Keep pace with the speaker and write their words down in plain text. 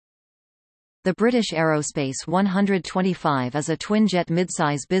The British Aerospace 125 is a twin-jet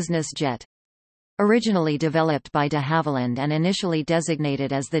midsize business jet. Originally developed by de Havilland and initially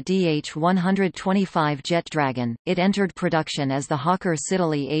designated as the DH-125 Jet Dragon, it entered production as the Hawker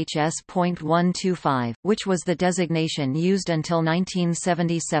Siddeley HS.125, which was the designation used until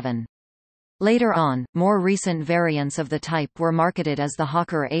 1977. Later on, more recent variants of the type were marketed as the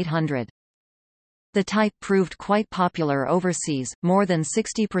Hawker 800. The type proved quite popular overseas. More than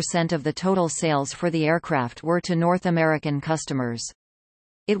 60% of the total sales for the aircraft were to North American customers.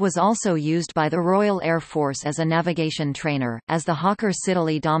 It was also used by the Royal Air Force as a navigation trainer, as the Hawker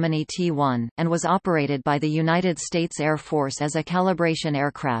Siddeley Domini T-1, and was operated by the United States Air Force as a calibration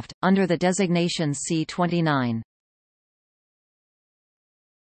aircraft, under the designation C-29.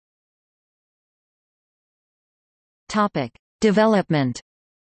 Development.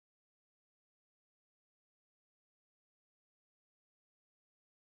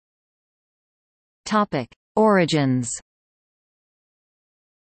 Origins.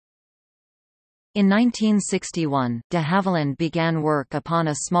 In 1961, de Havilland began work upon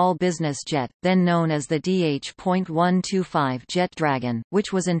a small business jet, then known as the DH.125 Jet Dragon,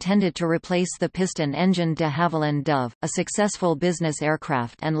 which was intended to replace the piston-engined de Havilland Dove, a successful business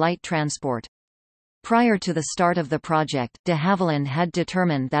aircraft and light transport. Prior to the start of the project, de Havilland had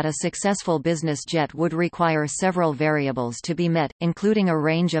determined that a successful business jet would require several variables to be met, including a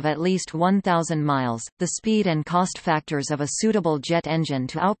range of at least 1,000 miles, the speed and cost factors of a suitable jet engine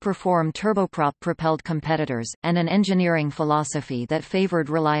to outperform turboprop-propelled competitors, and an engineering philosophy that favored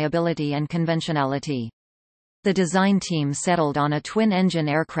reliability and conventionality. The design team settled on a twin-engine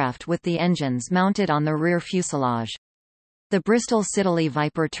aircraft with the engines mounted on the rear fuselage. The Bristol Siddeley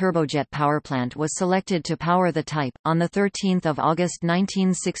Viper turbojet powerplant was selected to power the type. On 13 August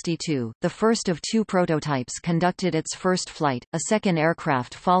 1962, the first of two prototypes conducted its first flight. A second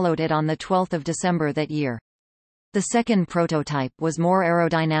aircraft followed it on 12 December that year. The second prototype was more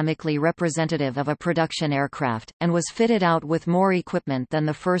aerodynamically representative of a production aircraft, and was fitted out with more equipment than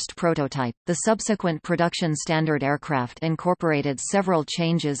the first prototype. The subsequent production standard aircraft incorporated several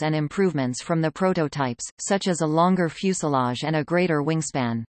changes and improvements from the prototypes, such as a longer fuselage and a greater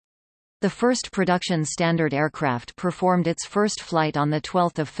wingspan. The first production standard aircraft performed its first flight on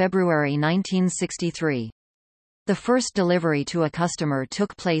 12 February 1963. The first delivery to a customer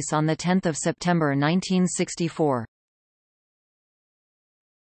took place on 10 September 1964.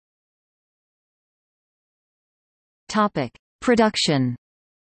 Production.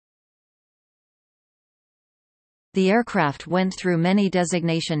 The aircraft went through many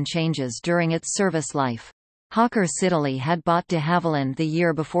designation changes during its service life. Hawker Siddeley had bought de Havilland the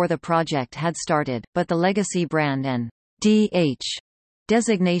year before the project had started, but the legacy brand and DH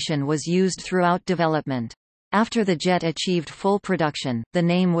designation was used throughout development. After the jet achieved full production, the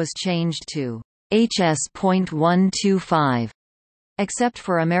name was changed to HS.125, except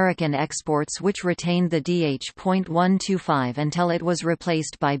for American exports, which retained the DH.125 until it was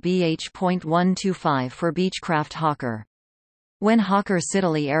replaced by BH.125 for Beechcraft Hawker. When Hawker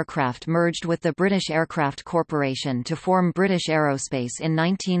Siddeley Aircraft merged with the British Aircraft Corporation to form British Aerospace in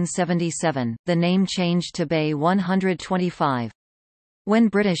 1977, the name changed to BAe 125. When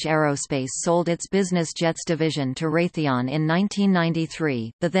British Aerospace sold its business jets division to Raytheon in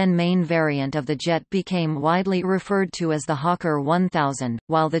 1993, the then main variant of the jet became widely referred to as the Hawker 1000.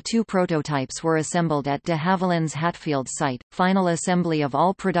 While the two prototypes were assembled at de Havilland's Hatfield site, final assembly of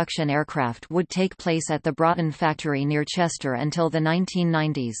all production aircraft would take place at the Broughton factory near Chester until the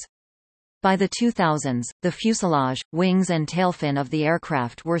 1990s. By the 2000s, the fuselage, wings and tailfin of the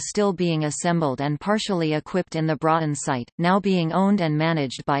aircraft were still being assembled and partially equipped in the Broughton site, now being owned and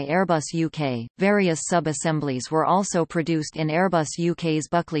managed by Airbus UK. Various sub-assemblies were also produced in Airbus UK's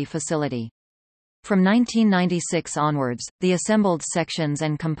Buckley facility. From 1996 onwards, the assembled sections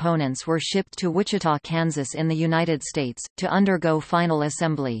and components were shipped to Wichita, Kansas in the United States, to undergo final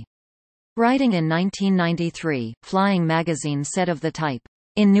assembly. Writing in 1993, Flying Magazine said of the type,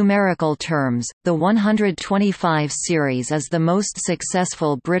 "In numerical terms, the 125 series is the most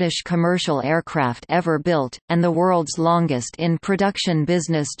successful British commercial aircraft ever built, and the world's longest in-production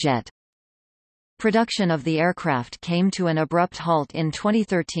business jet." Production of the aircraft came to an abrupt halt in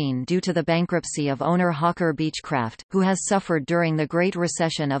 2013 due to the bankruptcy of owner Hawker Beechcraft, who has suffered during the Great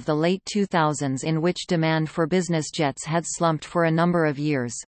Recession of the late 2000s, in which demand for business jets had slumped for a number of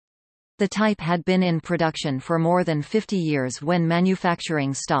years. The type had been in production for more than 50 years when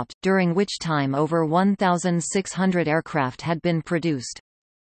manufacturing stopped, during which time over 1,600 aircraft had been produced.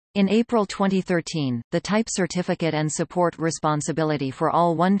 In April 2013, the type certificate and support responsibility for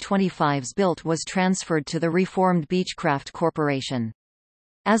all 125s built was transferred to the reformed Beechcraft Corporation.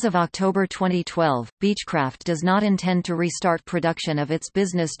 As of October 2012, Beechcraft does not intend to restart production of its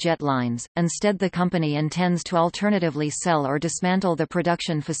business jet lines, instead the company intends to alternatively sell or dismantle the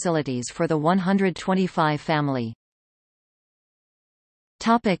production facilities for the 125 family.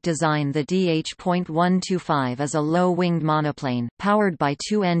 Topic design. The DH.125 is a low-winged monoplane, powered by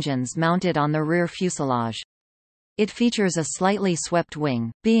two engines mounted on the rear fuselage. It features a slightly swept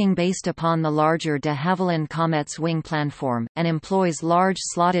wing, being based upon the larger de Havilland Comet's wing planform, and employs large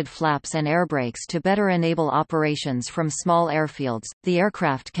slotted flaps and air brakes to better enable operations from small airfields. The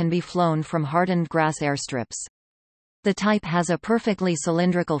aircraft can be flown from hardened grass airstrips. The type has a perfectly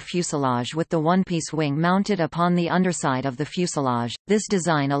cylindrical fuselage with the one-piece wing mounted upon the underside of the fuselage. This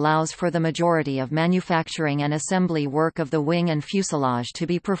design allows for the majority of manufacturing and assembly work of the wing and fuselage to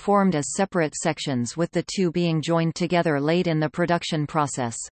be performed as separate sections, with the two being joined together late in the production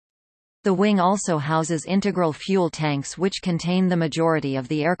process. The wing also houses integral fuel tanks which contain the majority of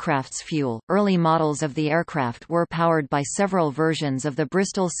the aircraft's fuel. Early models of the aircraft were powered by several versions of the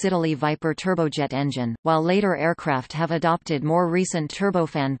Bristol Siddeley Viper turbojet engine, while later aircraft have adopted more recent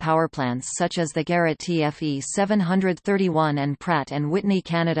turbofan powerplants such as the Garrett TFE 731 and Pratt & Whitney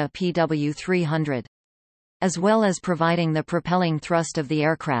Canada PW300. As well as providing the propelling thrust of the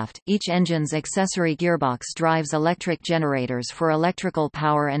aircraft, each engine's accessory gearbox drives electric generators for electrical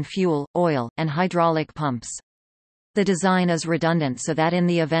power and fuel, oil, and hydraulic pumps. The design is redundant so that in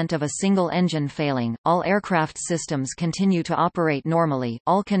the event of a single engine failing, all aircraft systems continue to operate normally.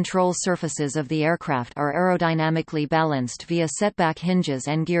 All control surfaces of the aircraft are aerodynamically balanced via setback hinges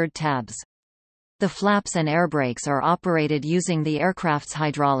and geared tabs. The flaps and air brakes are operated using the aircraft's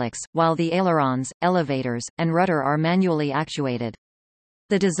hydraulics, while the ailerons, elevators, and rudder are manually actuated.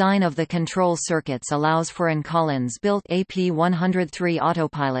 The design of the control circuits allows for an Collins-built AP103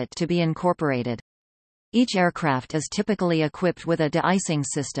 autopilot to be incorporated. Each aircraft is typically equipped with a de-icing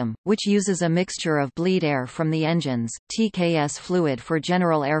system, which uses a mixture of bleed air from the engines, TKS fluid for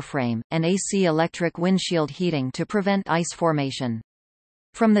general airframe, and AC electric windshield heating to prevent ice formation.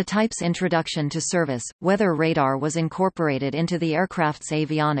 From the type's introduction to service, weather radar was incorporated into the aircraft's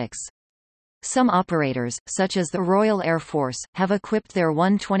avionics. Some operators, such as the Royal Air Force, have equipped their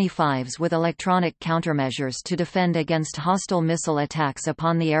 125s with electronic countermeasures to defend against hostile missile attacks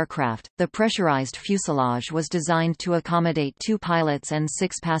upon the aircraft. The pressurized fuselage was designed to accommodate 2 pilots and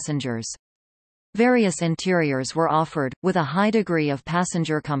 6 passengers. Various interiors were offered, with a high degree of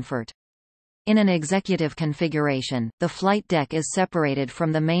passenger comfort. In an executive configuration, the flight deck is separated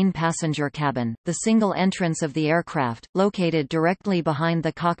from the main passenger cabin. The single entrance of the aircraft, located directly behind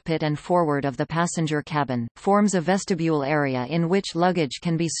the cockpit and forward of the passenger cabin, forms a vestibule area in which luggage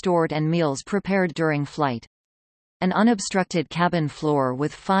can be stored and meals prepared during flight. An unobstructed cabin floor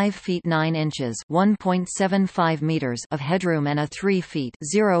with 5 feet 9 inches (1.75 meters) of headroom and a 3 feet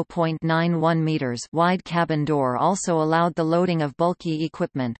 (0.91 meters) wide cabin door also allowed the loading of bulky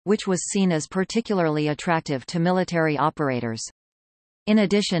equipment, which was seen as particularly attractive to military operators. In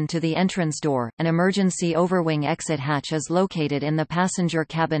addition to the entrance door, an emergency overwing exit hatch is located in the passenger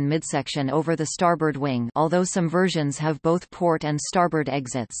cabin midsection over the starboard wing, although some versions have both port and starboard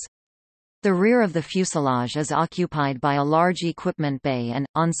exits. The rear of the fuselage is occupied by a large equipment bay and,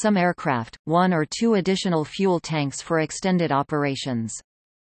 on some aircraft, 1 or 2 additional fuel tanks for extended operations.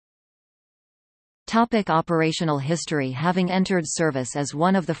 Topic operational history. Having entered service as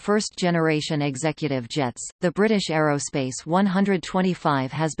one of the first-generation executive jets, the British Aerospace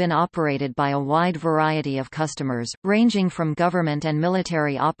 125 has been operated by a wide variety of customers, ranging from government and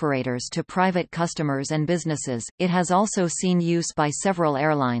military operators to private customers and businesses. It has also seen use by several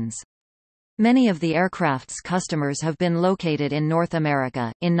airlines. Many of the aircraft's customers have been located in North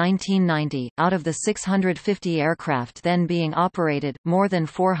America. In 1990, out of the 650 aircraft then being operated, more than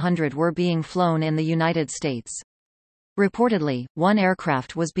 400 were being flown in the United States. Reportedly, one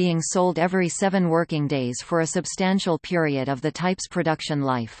aircraft was being sold every 7 working days for a substantial period of the type's production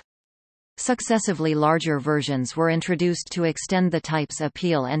life. Successively larger versions were introduced to extend the type's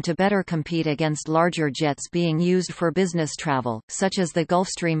appeal and to better compete against larger jets being used for business travel, such as the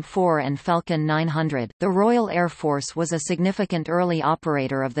Gulfstream 4 and Falcon 900. The Royal Air Force was a significant early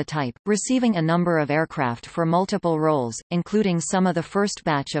operator of the type, receiving a number of aircraft for multiple roles, including some of the first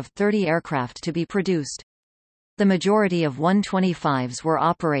batch of 30 aircraft to be produced. The majority of 125s were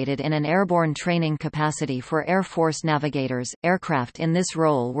operated in an airborne training capacity for Air Force navigators. Aircraft in this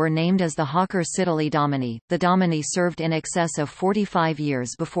role were named as the Hawker Siddeley Domini. The Domini served in excess of 45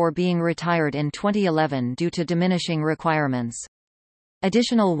 years before being retired in 2011 due to diminishing requirements.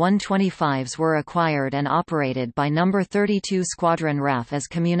 Additional 125s were acquired and operated by No. 32 Squadron RAF as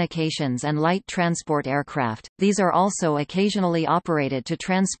communications and light transport aircraft. These are also occasionally operated to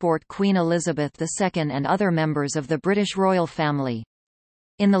transport Queen Elizabeth II and other members of the British royal family.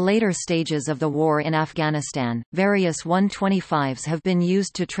 In the later stages of the war in Afghanistan, various 125s have been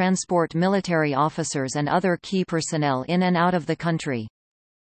used to transport military officers and other key personnel in and out of the country.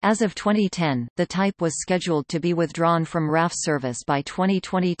 As of 2010, the type was scheduled to be withdrawn from RAF service by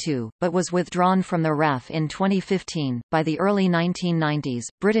 2022, but was withdrawn from the RAF in 2015. By the early 1990s,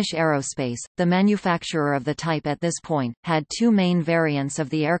 British Aerospace, the manufacturer of the type at this point, had two main variants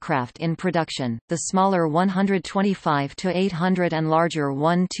of the aircraft in production: the smaller 125-800 and larger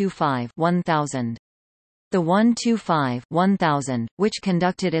 125-1000. The 125-1000, which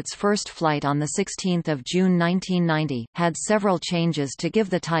conducted its first flight on 16 June 1990, had several changes to give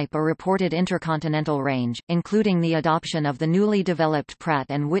the type a reported intercontinental range, including the adoption of the newly developed Pratt &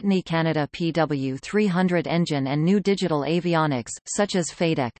 Whitney Canada PW300 engine and new digital avionics, such as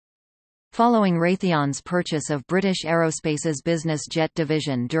FADEC. Following Raytheon's purchase of British Aerospace's business jet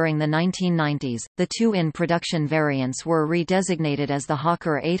division during the 1990s, the two in-production variants were redesignated as the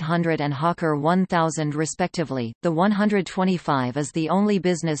Hawker 800 and Hawker 1000 respectively. The 125 is the only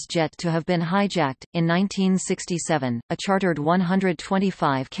business jet to have been hijacked. In 1967, a chartered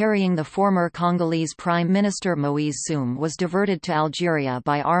 125 carrying the former Congolese Prime Minister Moise Soum was diverted to Algeria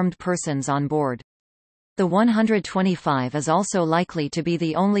by armed persons on board. The 125 is also likely to be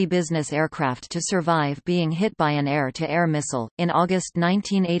the only business aircraft to survive being hit by an air-to-air missile. In August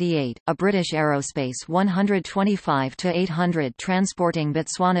 1988, a British Aerospace 125-800 transporting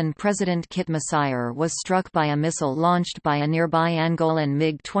Botswanan President Kit Masier was struck by a missile launched by a nearby Angolan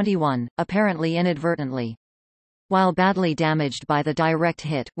MiG-21, apparently inadvertently. While badly damaged by the direct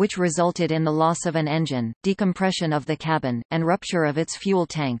hit, which resulted in the loss of an engine, decompression of the cabin, and rupture of its fuel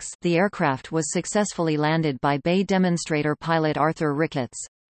tanks, the aircraft was successfully landed by BAe demonstrator pilot Arthur Ricketts.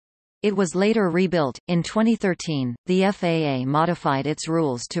 It was later rebuilt. In 2013, the FAA modified its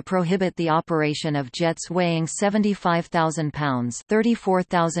rules to prohibit the operation of jets weighing 75,000 pounds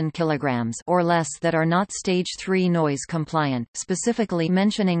 (34,000 kilograms) or less that are not Stage 3 noise compliant, specifically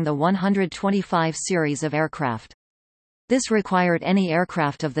mentioning the 125 series of aircraft. This required any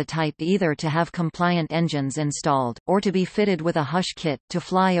aircraft of the type either to have compliant engines installed, or to be fitted with a hush kit, to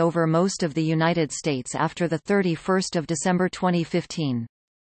fly over most of the United States after 31 December 2015.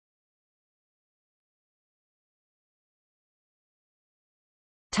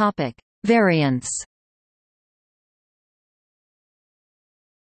 Variants.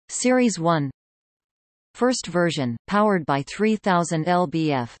 Series 1. First version, powered by 3000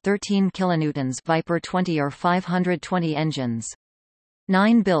 lbf 13 kilonewtons Viper 20 or 520 engines.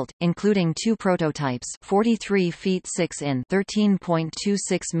 9 built, including two prototypes, 43 feet 6 in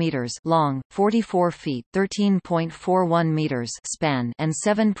 13.26 meters long, 44 feet 13.41 meters span, and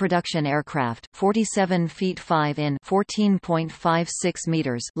 7 production aircraft, 47 feet 5 in 14.56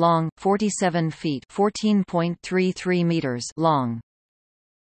 meters long, 47 feet 14.33 meters long.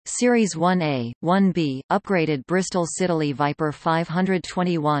 Series 1A, 1B, upgraded Bristol Siddeley Viper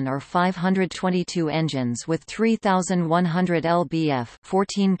 521 or 522 engines with 3,100 lbf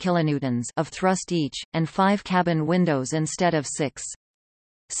 14 kilonewtons of thrust each, and 5 cabin windows instead of 6.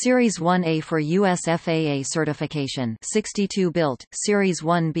 Series 1A for US FAA certification, 62 built, Series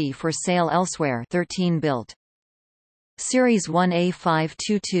 1B for sale elsewhere, 13 built. Series 1A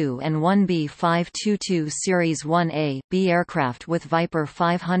 522 and 1B 522 Series 1A, B aircraft with Viper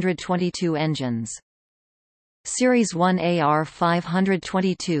 522 engines. Series 1AR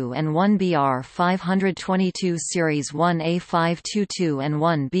 522 and 1BR 522 Series 1A 522 and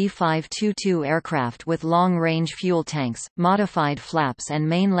 1B 522 aircraft with long-range fuel tanks, modified flaps and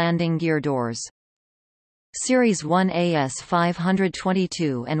main landing gear doors. Series 1AS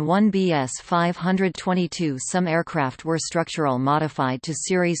 522 and 1BS 522. Some aircraft were structural modified to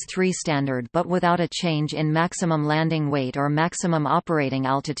Series 3 standard but without a change in maximum landing weight or maximum operating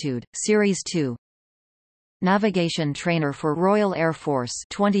altitude. Series 2. Navigation trainer for Royal Air Force,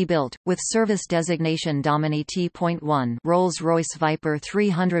 20 built, with service designation Domini T.1 Rolls-Royce Viper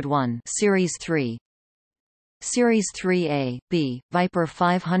 301 Series 3. Series 3A, B, Viper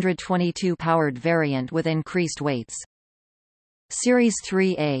 522 powered variant with increased weights. Series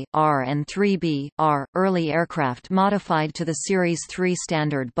 3A, R and 3B, R, early aircraft modified to the Series 3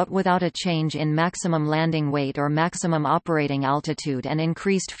 standard but without a change in maximum landing weight or maximum operating altitude and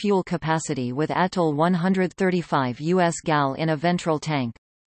increased fuel capacity with ATOL 135 US gal in a ventral tank.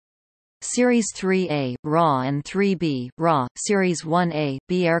 Series 3A, RA and 3B, RA, Series 1A,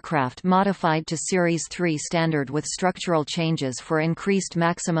 B aircraft modified to Series 3 standard with structural changes for increased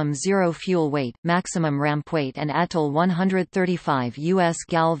maximum zero fuel weight, maximum ramp weight and ATL 135 US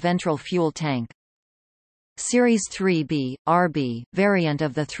gal ventral fuel tank. Series 3B, RB, variant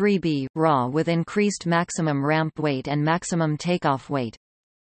of the 3B, RA with increased maximum ramp weight and maximum takeoff weight.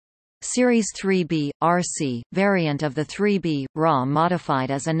 Series 3B, RC, variant of the 3B, RA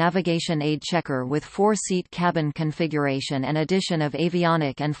modified as a navigation aid checker with 4-seat cabin configuration and addition of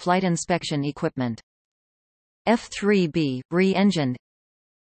avionic and flight inspection equipment. F3B, re-engined.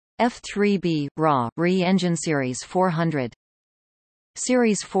 F3B, RA, re-engine Series 400.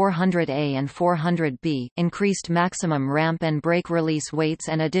 Series 400A and 400B, increased maximum ramp and brake release weights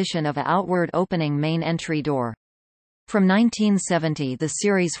and addition of a outward opening main entry door. From 1970 the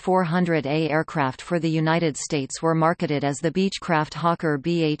Series 400A aircraft for the United States were marketed as the Beechcraft Hawker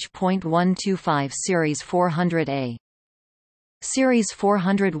BH.125 Series 400A. Series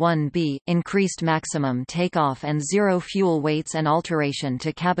 401B, increased maximum takeoff and zero fuel weights and alteration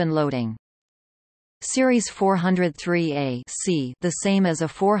to cabin loading. Series 403A C, the same as a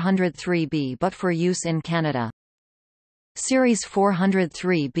 403B but for use in Canada. Series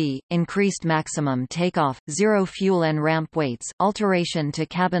 403B, increased maximum takeoff, zero fuel and ramp weights, alteration to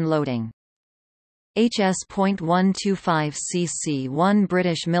cabin loading. HS.125cc 1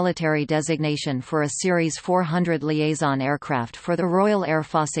 military designation for a Series 400 liaison aircraft for the Royal Air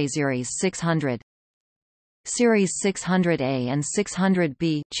Force Series 600. Series 600A and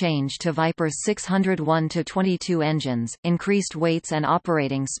 600B, change to Viper 601-22 engines, increased weights and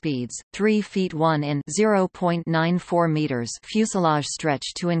operating speeds, 3 feet 1 in (0.94 meters) fuselage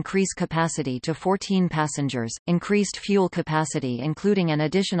stretch to increase capacity to 14 passengers, increased fuel capacity including an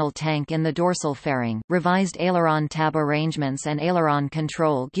additional tank in the dorsal fairing, revised aileron tab arrangements and aileron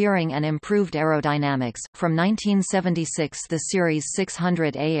control gearing and improved aerodynamics. From 1976 the Series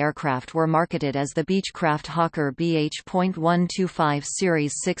 600A aircraft were marketed as the Beechcraft Hawker BH.125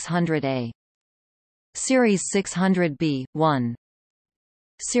 Series 600A. Series 600B, 1.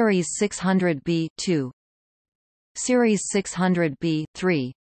 Series 600B, 2. Series 600B,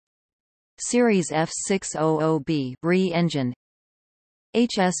 3. Series F600B, re-engine.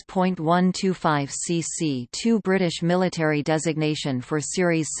 HS.125cc 2 British military designation for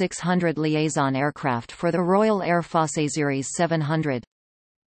Series 600 liaison aircraft for the Royal Air Force Series 700.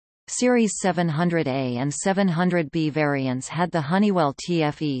 Series 700A and 700B variants had the Honeywell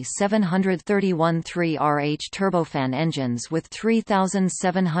TFE 731-3RH turbofan engines with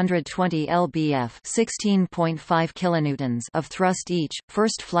 3,720 lbf (16.5 kilonewtons) of thrust each.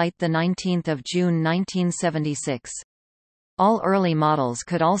 First flight the 19th of June 1976. All early models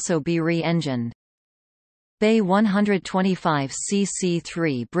could also be re-engined. BAe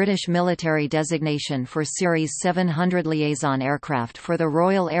 125cc3 British military designation for Series 700 liaison aircraft for the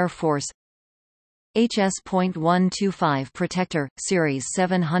Royal Air Force. HS.125 Protector, Series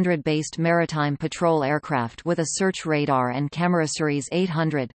 700 based maritime patrol aircraft with a search radar and camera. Series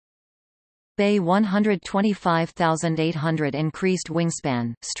 800. BAe 125,800 increased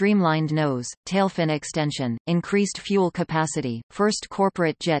wingspan, streamlined nose, tailfin extension, increased fuel capacity, first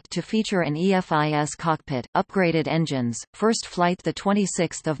corporate jet to feature an EFIS cockpit, upgraded engines, first flight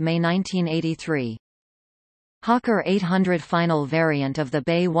 26 May 1983. Hawker 800 final variant of the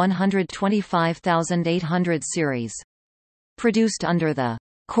BAe 125,800 series. Produced under the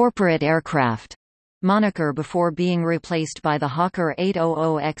corporate aircraft moniker before being replaced by the Hawker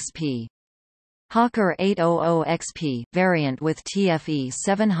 800XP. Hawker 800XP, variant with TFE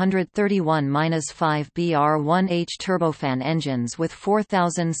 731-5 BR-1H turbofan engines with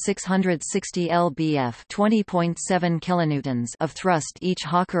 4,660 lbf (20.7 kilonewtons) of thrust each.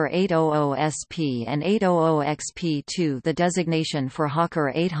 Hawker 800SP and 800XP2 the designation for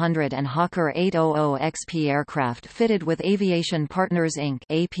Hawker 800 and Hawker 800XP aircraft fitted with Aviation Partners Inc.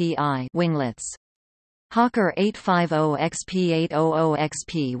 (API) winglets. Hawker 850XP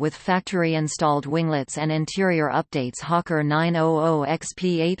 800XP with factory-installed winglets and interior updates. Hawker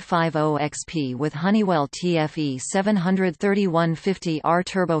 900XP 850XP with Honeywell TFE 731-50R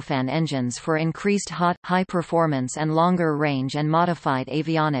turbofan engines for increased high performance and longer range and modified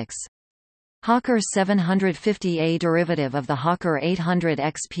avionics. Hawker 750A derivative of the Hawker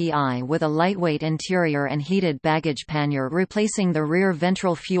 800XPI with a lightweight interior and heated baggage pannier replacing the rear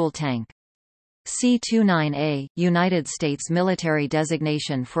ventral fuel tank. C-29A, United States military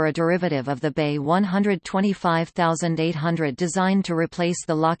designation for a derivative of the BAe 125800 designed to replace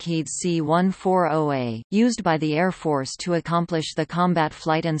the Lockheed C-140A, used by the Air Force to accomplish the Combat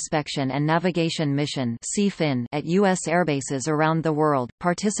Flight Inspection and Navigation Mission at U.S. airbases around the world,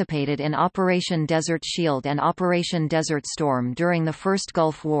 participated in Operation Desert Shield and Operation Desert Storm during the First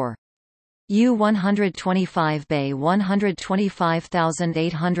Gulf War. U-125 BAe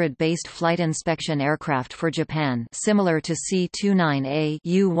 125800 based flight inspection aircraft for Japan, similar to C-29A.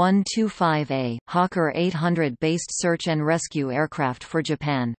 U-125A, Hawker 800 based search and rescue aircraft for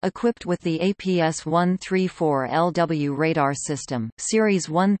Japan, equipped with the APS-134LW radar system. Series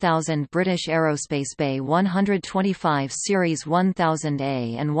 1000 British Aerospace BAe 125 Series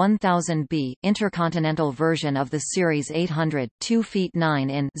 1000A and 1000B, intercontinental version of the Series 800, 2 feet 9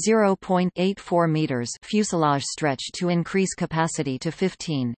 in 0.84 meters fuselage stretch to increase capacity to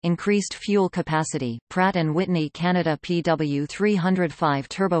 15, increased fuel capacity. Pratt & Whitney Canada PW305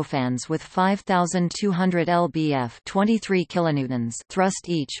 turbofans with 5200 lbf 23 kilonewtons thrust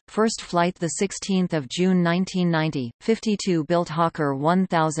each. First flight the 16th of June 1990. 52 built Hawker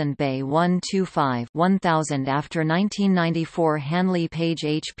 1000 BAe 125 1000 after 1994 Hanley Page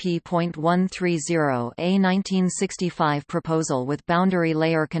HP.130 A 1965 proposal with boundary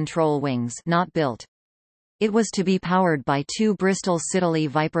layer control wings not built. It was to be powered by two Bristol Siddeley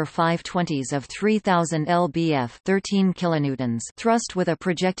Viper 520s of 3000 lbf 13 kilonewtons thrust with a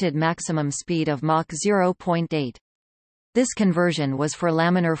projected maximum speed of Mach 0.8. This conversion was for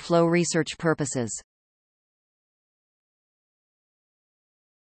laminar flow research purposes.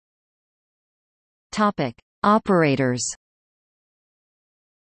 Topic: Operators.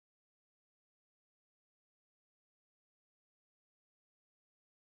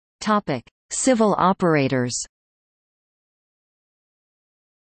 Topic: Civil operators.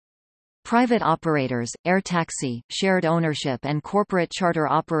 Private operators, air taxi, shared ownership and corporate charter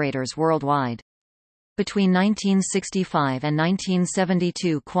operators worldwide. Between 1965 and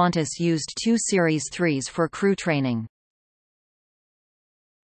 1972 Qantas used two Series 3s for crew training.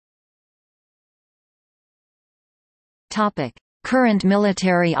 Current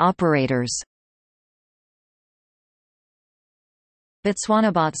military operators.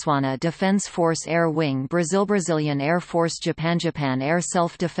 Botswana Defence Force Air Wing Brazilian Air Force Japan Air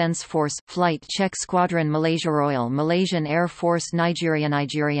Self-Defense Force Flight Check Squadron Malaysian Air Force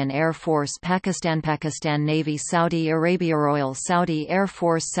Nigerian Air Force Pakistan Navy Saudi Arabia Royal Saudi Air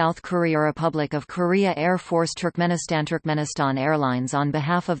Force South Korea Republic of Korea Air Force Turkmenistan Airlines on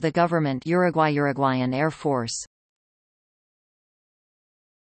behalf of the government Uruguayan Air Force.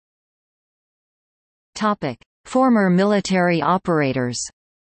 Former military operators.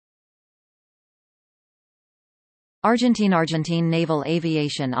 Argentine Naval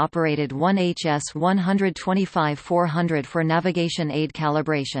Aviation operated one HS-125-400 for navigation aid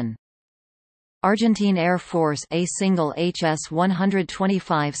calibration. Argentine Air Force a single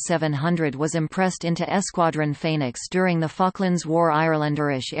HS-125-700 was impressed into Esquadron Phoenix during the Falklands War.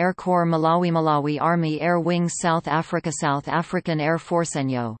 Irlanderish Air Corps Malawi Army Air Wing South African Air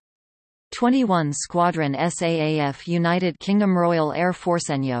Forceño 21 Squadron SAAF United Kingdom Royal Air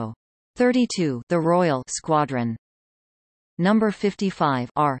Forceño 32 The Royal Squadron. Number 55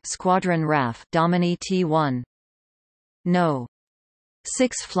 R Squadron RAF Domini T1 No.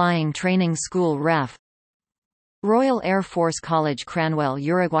 6 Flying Training School RAF Royal Air Force College Cranwell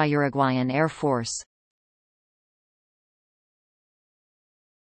Uruguayan Air Force.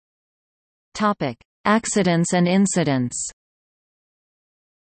 Accidents and incidents.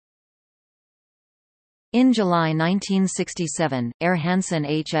 In July 1967, Air Hansen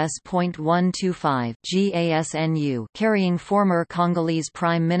HS.125 GASNU carrying former Congolese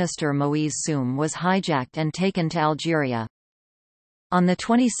Prime Minister Moise Soum was hijacked and taken to Algeria. On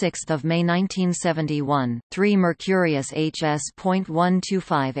 26 May 1971, three Mercurius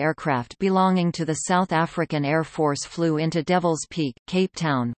HS.125 aircraft belonging to the South African Air Force flew into Devil's Peak, Cape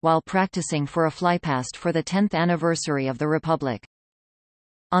Town, while practicing for a flypast for the 10th anniversary of the Republic.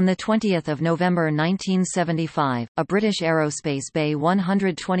 On 20 November 1975, a British Aerospace BAe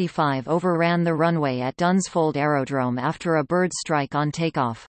 125 overran the runway at Dunsfold Aerodrome after a bird strike on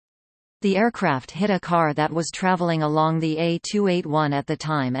takeoff. The aircraft hit a car that was travelling along the A281 at the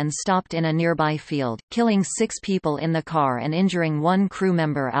time and stopped in a nearby field, killing 6 people in the car and injuring 1 crew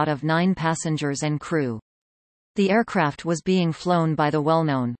member out of 9 passengers and crew. The aircraft was being flown by the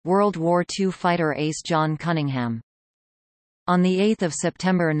well-known, World War II fighter ace John Cunningham. On 8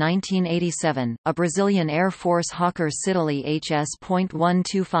 September 1987, a Brazilian Air Force Hawker Siddeley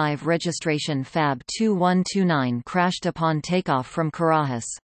HS.125 registration FAB 2129 crashed upon takeoff from Carajás.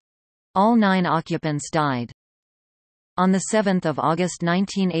 All 9 occupants died. On 7 August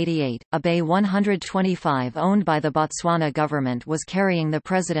 1988, a BAe 125 owned by the Botswana government was carrying the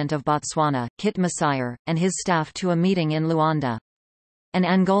President of Botswana, Kit Masier, and his staff to a meeting in Luanda. An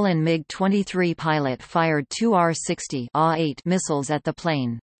Angolan MiG-23 pilot fired 2 R-60 AW-8 missiles at the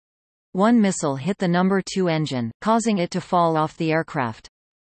plane. One missile hit the No. 2 engine, causing it to fall off the aircraft.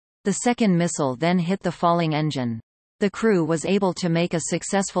 The second missile then hit the falling engine. The crew was able to make a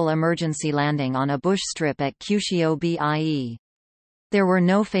successful emergency landing on a bush strip at Aerospace BAe. There were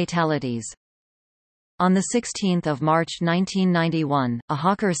no fatalities. On 16 March 1991, a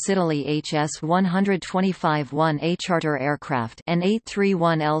Hawker Siddeley HS-125-1A charter aircraft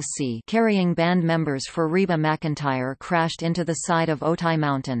N831LC carrying band members for Reba McEntire crashed into the side of Otay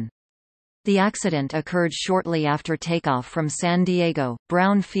Mountain. The accident occurred shortly after takeoff from San Diego,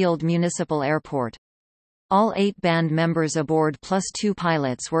 Brown Field Municipal Airport. All 8 band members aboard plus 2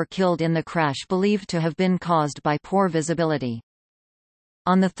 pilots were killed in the crash believed to have been caused by poor visibility.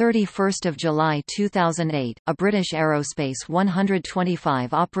 On 31 July 2008, a British Aerospace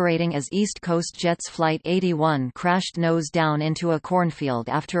 125 operating as East Coast Jets Flight 81 crashed nose down into a cornfield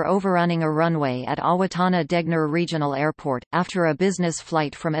after overrunning a runway at Awatana Degner Regional Airport, after a business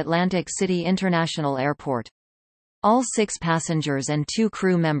flight from Atlantic City International Airport. All 6 passengers and 2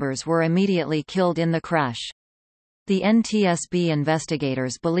 crew members were immediately killed in the crash. The NTSB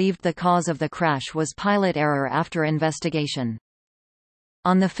investigators believed the cause of the crash was pilot error after investigation.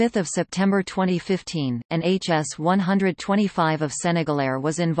 On 5 September 2015, an HS-125 of Senegalair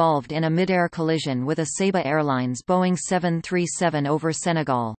was involved in a mid-air collision with a Saba Airlines Boeing 737 over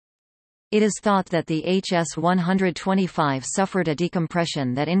Senegal. It is thought that the HS-125 suffered a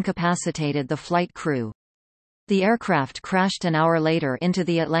decompression that incapacitated the flight crew. The aircraft crashed an hour later into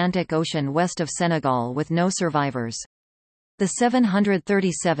the Atlantic Ocean west of Senegal with no survivors. The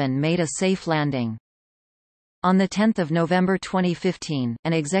 737 made a safe landing. On 10 November 2015,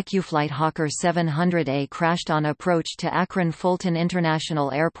 an Execuflight Hawker 700A crashed on approach to Akron-Fulton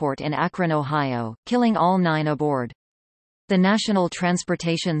International Airport in Akron, Ohio, killing all 9 aboard. The National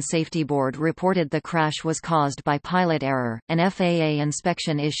Transportation Safety Board reported the crash was caused by pilot error, an FAA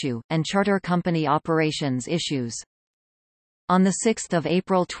inspection issue, and charter company operations issues. On 6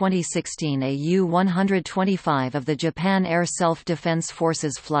 April 2016, a U-125 of the Japan Air Self-Defense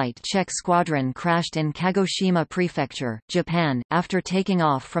Forces Flight Check Squadron crashed in Kagoshima Prefecture, Japan, after taking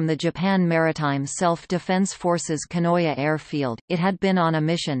off from the Japan Maritime Self-Defense Forces Kanoya Airfield. It had been on a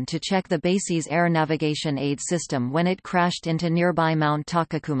mission to check the base's air navigation aid system when it crashed into nearby Mount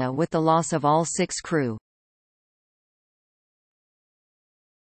Takakuma with the loss of all 6 crew.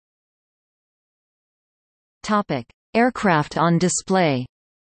 Topic: Aircraft on display.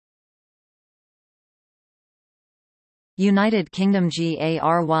 United Kingdom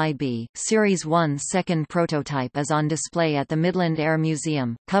GARYB, Series 1 second prototype is on display at the Midland Air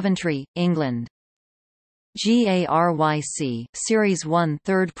Museum, Coventry, England. GARYC, Series 1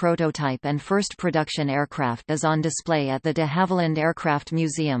 third prototype and first production aircraft is on display at the de Havilland Aircraft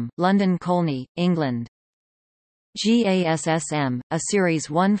Museum, London Colney, England. GASSM, a Series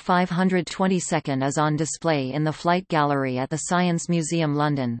 1 522nd is on display in the Flight Gallery at the Science Museum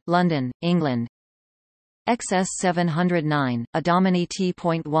London, London, England. XS709, a Domini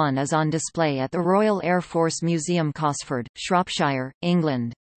T.1 is on display at the Royal Air Force Museum Cosford, Shropshire,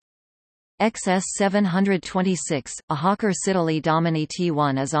 England. XS726, a Hawker Siddeley Domini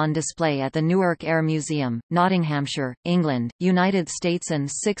T1 is on display at the Newark Air Museum, Nottinghamshire, England, United States. And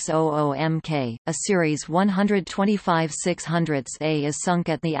 600MK, a Series 125 600A is sunk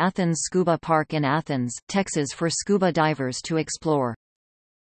at the Athens Scuba Park in Athens, Texas for scuba divers to explore.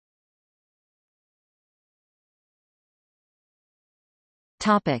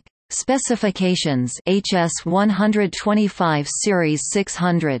 Topic: Specifications. HS-125 Series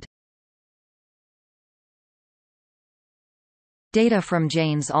 600. Data from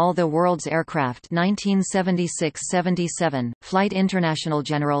Jane's All the World's Aircraft 1976-77, Flight International.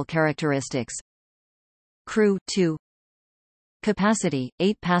 General characteristics. Crew 2. Capacity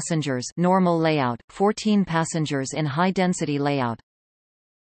 8 passengers normal layout, 14 passengers in high density layout.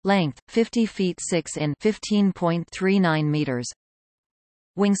 Length 50 feet 6 in 15.39 meters.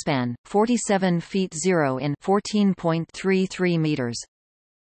 Wingspan 47 feet 0 in 14.33 meters.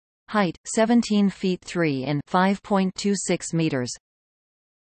 Height 17 feet 3 in 5.26 meters.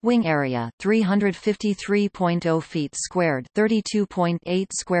 Wing area 353.0 feet squared, 32.8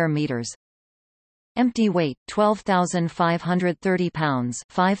 square meters. Empty weight 12,530 pounds,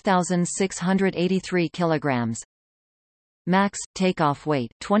 5,683 kilograms. Max takeoff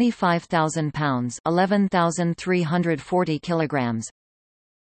weight 25,000 pounds, 11,340 kilograms.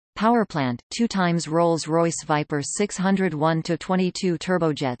 Powerplant, 2 times Rolls-Royce Viper 601-22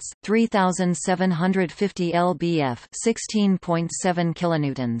 turbojets, 3,750 lbf, 16.7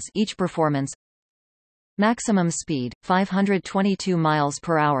 kilonewtons each. Performance. Maximum speed 522 miles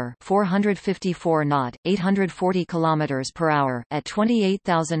per hour, 454 knot, 840 kilometers per hour at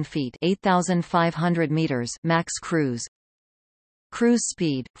 28,000 feet, 8,500 meters max cruise. Cruise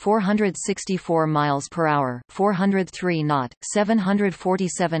speed 464 miles per hour, 403 knot,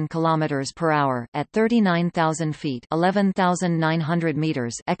 747 kilometers per hour at 39,000 feet, 11,900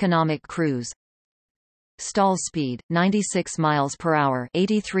 meters economic cruise. Stall speed 96 miles per hour,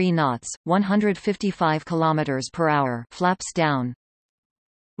 83 knots, 155 kilometers per hour flaps down.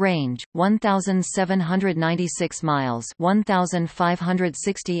 Range 1796 miles,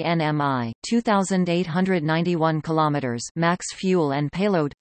 1560 nmi, 2891 kilometers max fuel and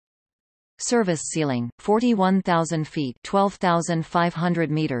payload. Service ceiling 41,000 feet,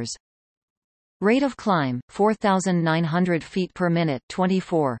 12,500 meters. Rate of climb 4,900 feet per minute,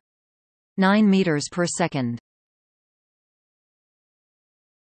 24.9 meters per second.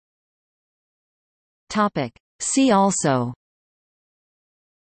 Topic. See also.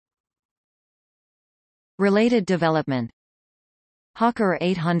 Related development. Hawker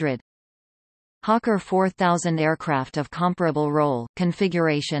 800, Hawker 4000 aircraft of comparable role,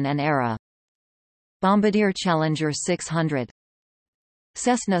 configuration and era. Bombardier Challenger 600.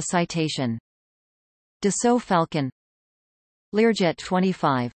 Cessna Citation. Dassault Falcon. Learjet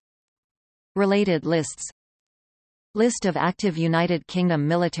 25. Related lists. List of active United Kingdom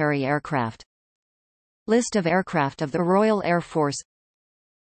military aircraft. List of aircraft of the Royal Air Force.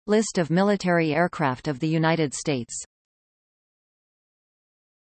 List of military aircraft of the United States.